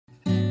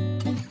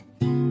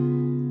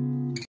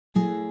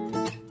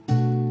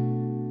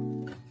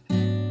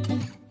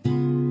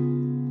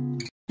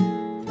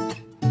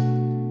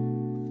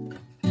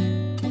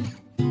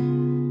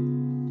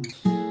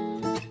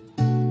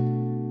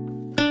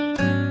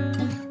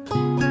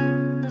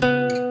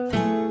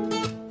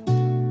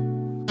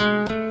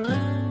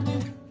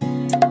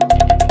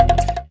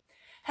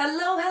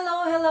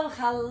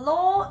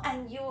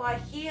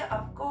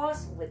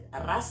with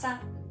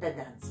Rasa the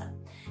dancer.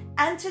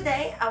 And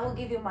today I will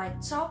give you my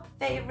top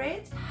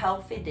favorite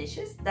healthy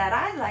dishes that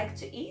I like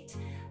to eat.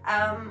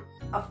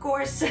 Of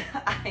course,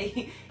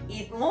 I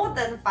eat more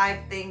than 5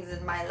 things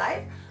in my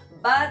life,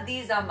 but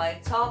these are my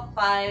top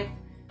 5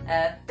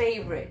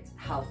 favorite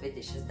healthy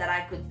dishes that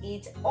I could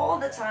eat all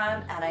the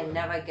time and I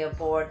never get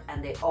bored,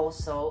 and they're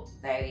also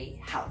very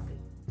healthy.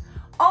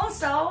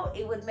 Also,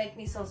 it would make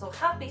me so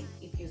happy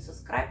if you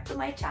subscribe to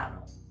my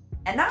channel.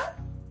 And now,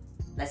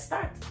 let's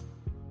start.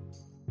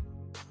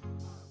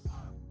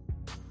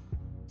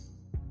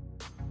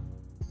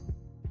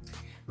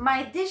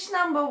 My dish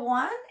number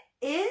 1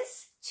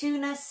 is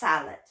tuna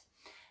salad.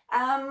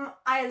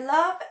 I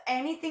love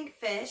anything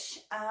fish.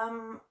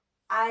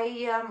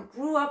 I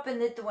grew up in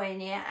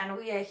Lithuania and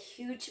we are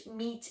huge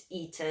meat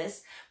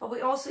eaters, but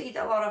we also eat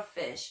a lot of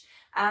fish.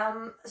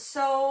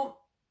 So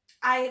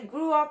I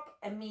grew up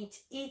a meat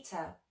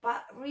eater,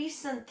 but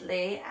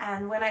recently,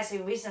 and when I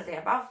say recently,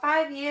 about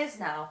 5 years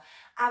now,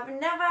 I've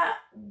never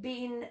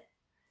been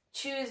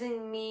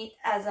choosing meat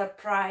as a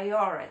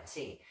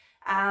priority.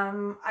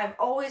 I've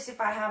always,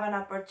 if I have an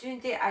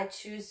opportunity, I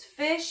choose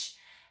fish.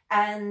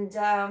 And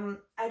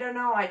I don't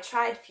know, I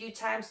tried a few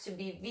times to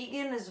be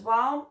vegan as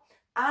well,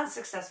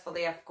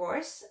 unsuccessfully of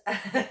course,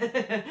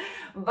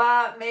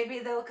 but maybe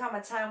there'll come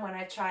a time when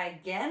I try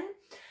again.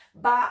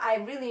 But I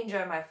really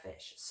enjoy my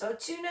fish. So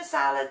tuna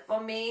salad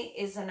for me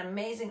is an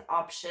amazing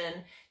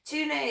option.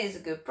 Tuna is a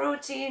good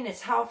protein,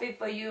 it's healthy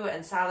for you,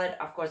 and salad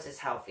of course is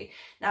healthy.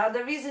 Now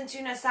the reason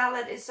tuna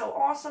salad is so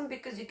awesome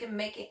because you can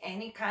make it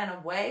any kind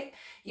of way.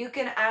 You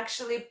can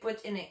actually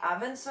put in the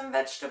oven some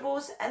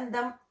vegetables and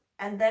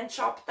then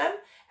chop them,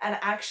 and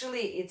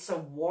actually it's a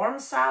warm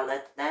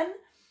salad then.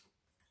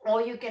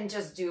 Or you can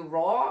just do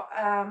raw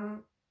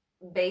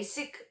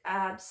basic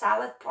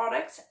salad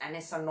products and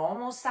it's a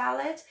normal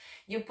salad.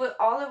 You put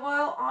olive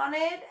oil on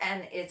it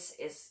and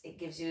it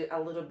gives you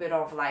a little bit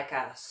of like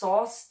a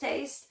sauce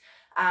taste.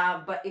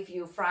 But if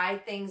you fry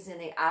things in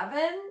the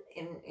oven,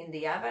 in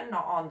the oven,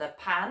 not on the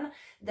pan,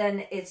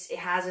 then it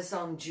has its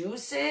own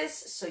juices,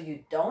 so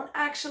you don't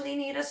actually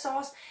need a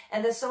sauce.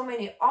 And there's so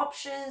many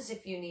options.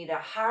 If you need a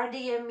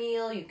heartier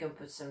meal, you can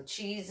put some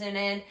cheese in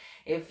it.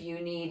 If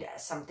you need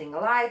something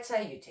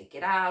lighter, you take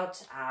it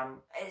out.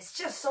 It's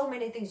just so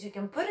many things you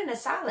can put in a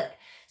salad.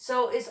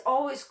 So it's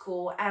always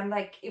cool. And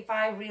like if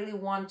I really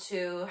want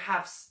to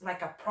have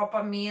like a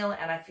proper meal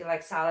and I feel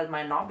like salad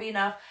might not be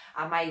enough,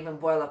 I might even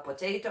boil a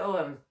potato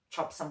and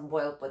chop some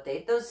boiled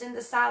potatoes in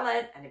the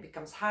salad and it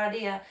becomes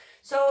heartier.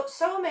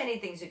 So many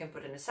things you can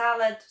put in a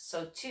salad.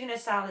 So tuna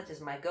salad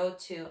is my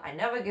go-to. I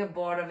never get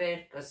bored of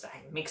it because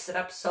I mix it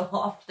up so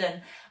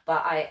often,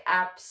 but I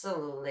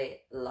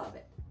absolutely love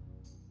it.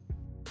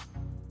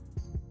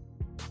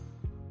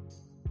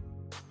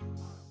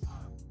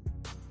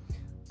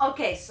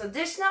 Okay, so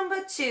dish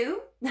number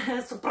 2,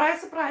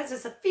 surprise, surprise,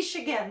 is a fish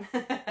again.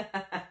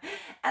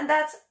 And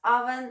that's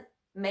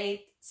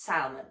oven-made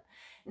salmon.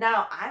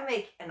 Now, I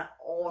make an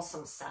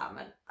awesome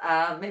salmon,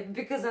 maybe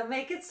because I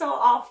make it so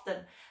often.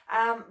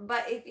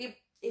 But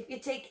if you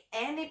take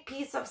any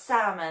piece of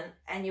salmon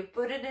and you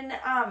put it in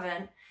the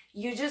oven,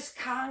 you just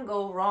can't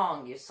go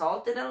wrong. You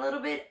salt it a little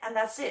bit and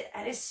that's it.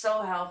 And it's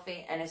so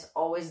healthy and it's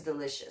always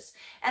delicious.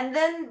 And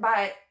then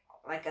by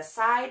like a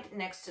side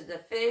next to the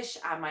fish,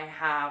 I might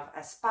have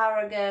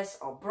asparagus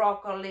or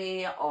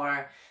broccoli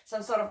or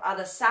some sort of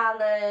other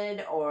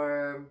salad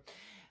or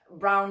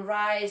brown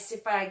rice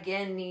if I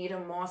again need a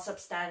more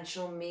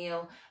substantial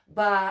meal.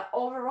 But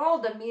overall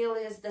the meal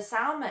is the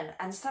salmon,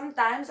 and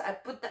sometimes I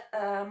put the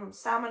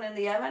salmon in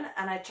the oven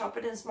and I chop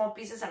it in small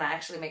pieces and I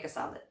actually make a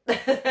salad.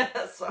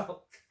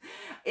 So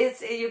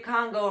you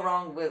can't go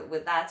wrong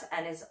with that,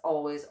 and it's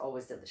always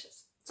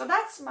delicious. So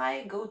that's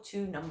my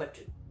go-to number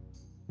 2.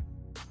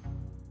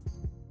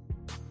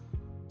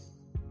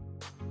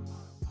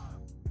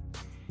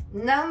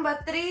 Number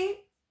 3,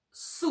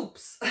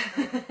 soups.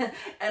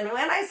 And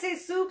when I say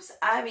soups,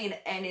 I mean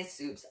any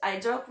soups. I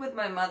joke with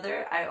my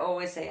mother, I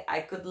always say I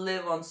could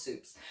live on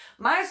soups.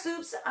 My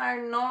soups are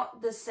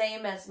not the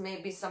same as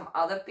maybe some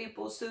other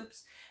people's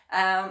soups.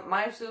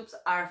 My soups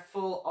are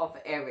full of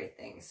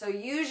everything. So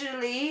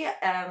usually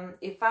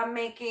if I'm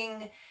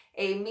making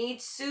a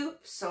meat soup,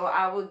 so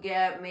I would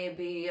get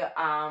maybe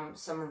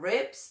some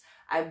ribs.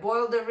 I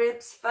boil the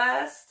ribs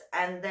first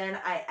and then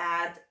I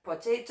add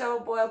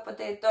potato, boiled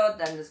potato,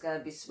 then there's going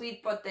to be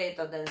sweet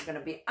potato, then there's going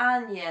to be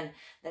onion,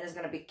 then there's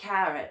going to be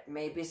carrot,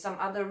 maybe some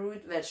other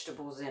root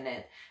vegetables in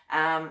it,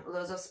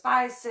 loads of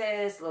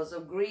spices, loads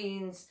of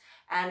greens,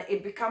 and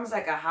it becomes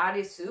like a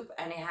hearty soup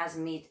and it has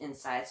meat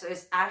inside. So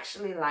it's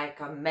actually like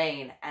a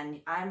main,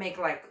 and I make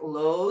like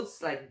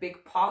loads, like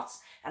big pots,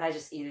 and I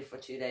just eat it for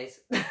 2 days.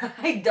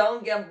 I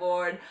don't get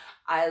bored.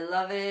 I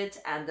love it,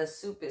 and the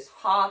soup is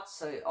hot,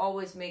 so it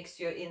always makes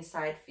your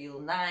inside feel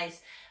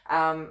nice.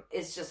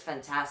 It's just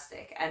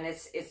fantastic, and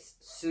it's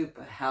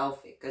super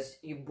healthy because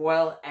you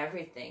boil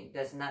everything.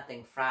 There's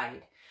nothing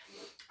fried.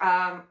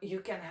 You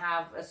can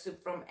have a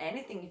soup from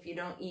anything. If you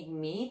don't eat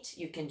meat,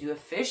 you can do a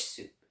fish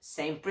soup.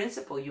 Same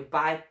principle. You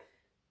buy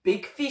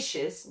big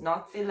fishes,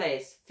 not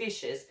fillets,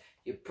 fishes.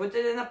 You put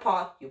it in a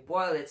pot, you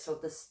boil it, so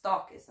the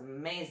stock is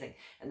amazing.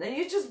 And then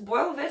you just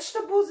boil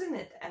vegetables in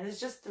it, and it's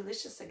just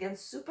delicious. Again,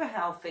 super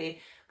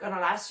healthy, gonna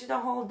last you the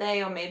whole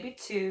day or maybe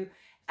two,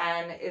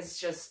 and it's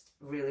just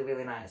really,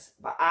 really nice.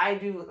 But I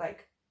do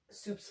like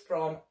soups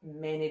from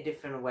many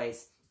different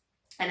ways.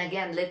 And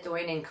again,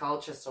 Lithuanian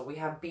culture, so we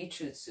have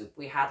beetroot soup,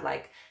 we have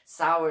like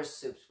sour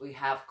soups, we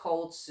have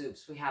cold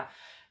soups, we have,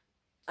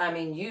 I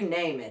mean, you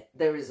name it,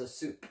 there is a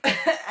soup.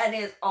 And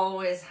it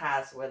always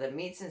has, whether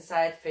meat's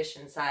inside, fish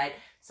inside,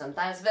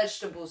 sometimes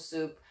vegetable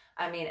soup,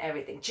 I mean,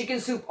 everything. Chicken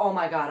soup, oh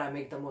my God, I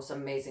make the most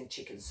amazing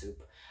chicken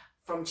soup.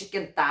 From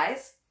chicken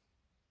thighs,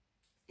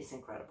 it's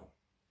incredible.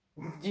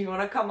 Do you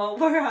want to come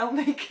over? I'll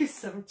make you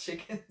some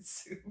chicken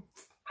soup.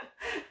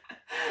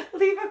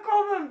 Leave a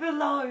comment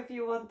below if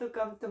you want to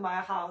come to my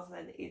house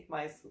and eat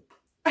my soup.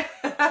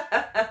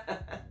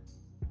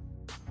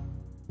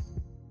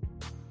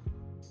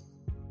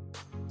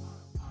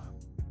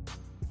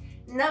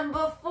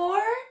 Number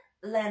 4,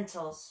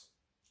 lentils.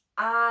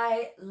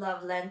 I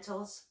love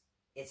lentils.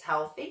 It's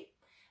healthy.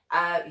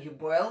 You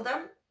boil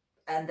them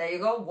and there you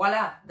go.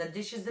 Voila, the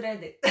dish is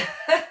ready.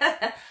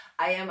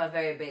 I am a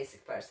very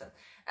basic person.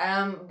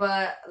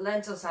 But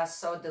lentils are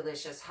so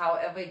delicious,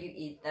 however you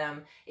eat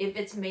them. If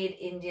it's made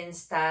Indian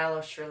style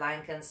or Sri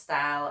Lankan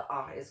style,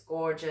 oh, it's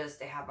gorgeous.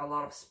 They have a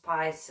lot of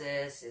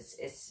spices.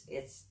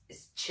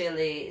 It's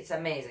chili. It's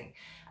amazing.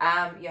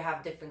 You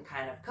have different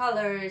kind of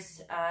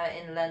colors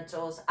in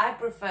lentils. I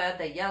prefer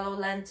the yellow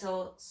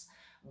lentils,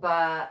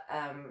 but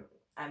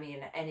I mean,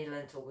 any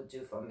lentil would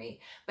do for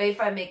me. But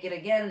if I make it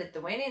again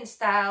Lithuanian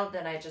style,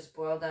 then I just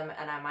boil them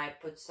and I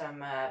might put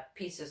some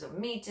pieces of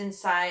meat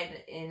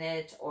inside in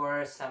it,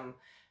 or some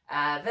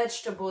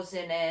vegetables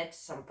in it,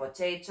 some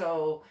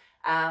potato.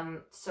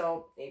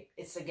 So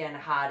it's again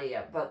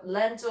heartier. But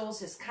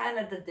lentils is kind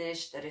of the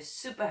dish that is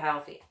super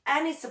healthy,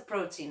 and it's a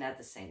protein at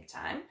the same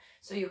time.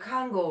 So you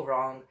can't go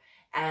wrong,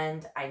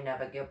 and I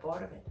never get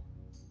bored of it.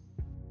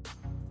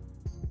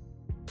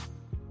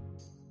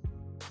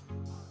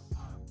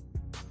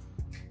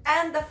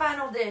 And the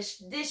final dish,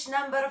 dish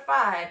number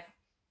 5.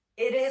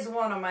 It is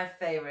one of my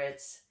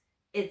favorites.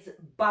 It's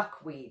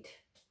buckwheat.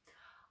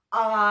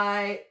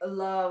 I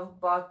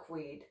love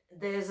buckwheat.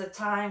 There's a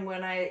time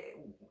when I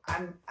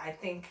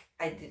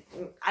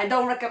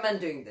don't recommend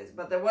doing this,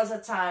 but there was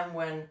a time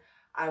when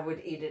I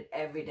would eat it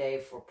every day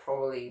for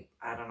probably,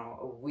 I don't know,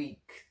 a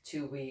week,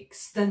 2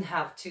 weeks, then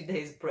have 2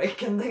 days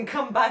break and then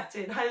come back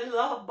to it. I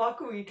love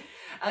buckwheat.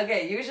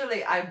 Okay,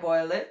 usually I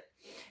boil it.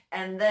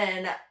 And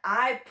then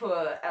I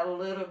put a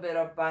little bit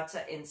of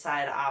butter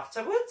inside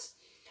afterwards.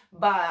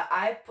 But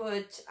I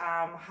put,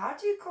 how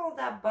do you call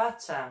that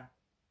butter?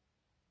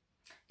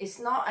 It's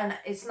not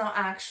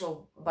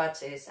actual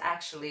butter. It's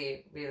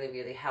actually really,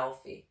 really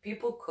healthy.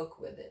 People cook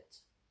with it.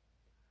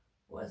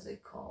 What's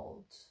it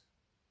called?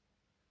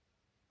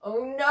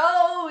 Oh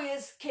no, it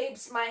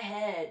escapes my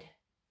head.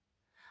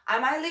 I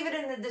might leave it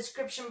in the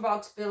description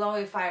box below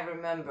if I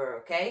remember,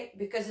 okay?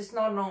 Because it's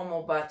not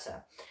normal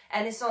butter.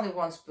 And it's only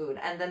 1 spoon.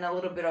 And then a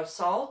little bit of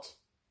salt.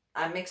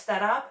 I mix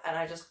that up and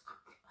I just...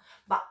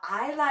 But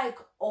I like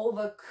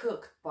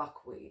overcooked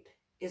buckwheat.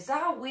 Is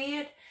that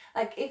weird?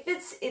 Like if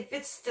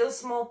it's still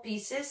small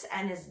pieces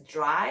and it's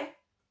dry,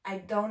 I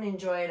don't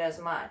enjoy it as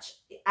much.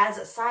 As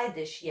a side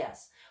dish,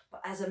 yes.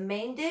 But as a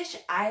main dish,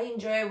 I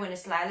enjoy it when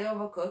it's slightly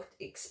overcooked.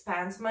 It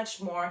expands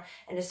much more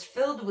and it's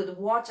filled with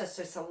water,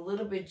 so it's a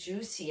little bit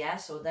juicy, yeah?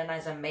 So then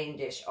as a main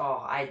dish,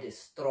 oh, I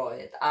destroy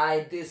it.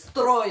 I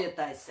destroy it,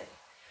 I say.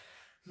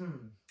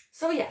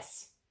 So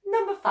yes,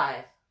 number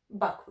 5,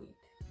 buckwheat.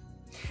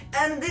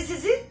 And this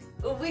is it.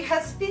 We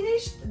have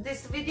finished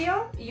this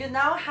video. You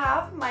now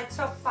have my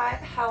top 5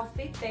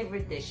 healthy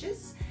favorite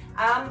dishes.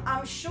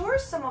 I'm sure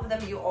some of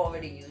them you're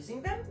already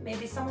using them.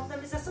 Maybe some of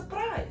them is a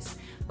surprise.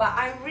 But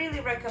I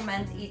really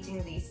recommend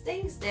eating these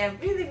things. They're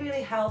really,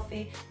 really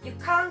healthy. You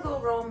can't go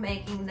wrong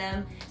making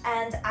them.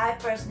 And I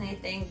personally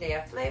think they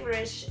are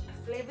flavorish.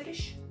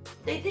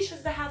 They're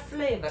dishes that have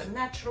flavor,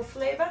 natural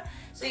flavor.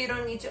 So you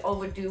don't need to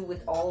overdo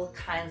with all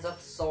kinds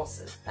of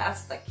sauces.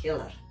 That's the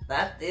killer.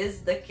 That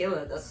is the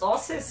killer, the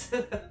sauces.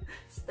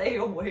 Stay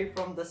away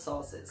from the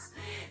sauces.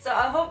 So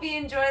I hope you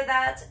enjoyed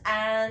that.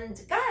 And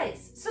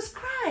guys,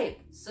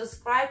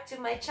 subscribe to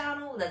my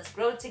channel. Let's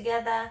grow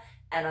together.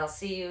 And I'll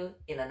see you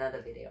in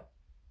another video.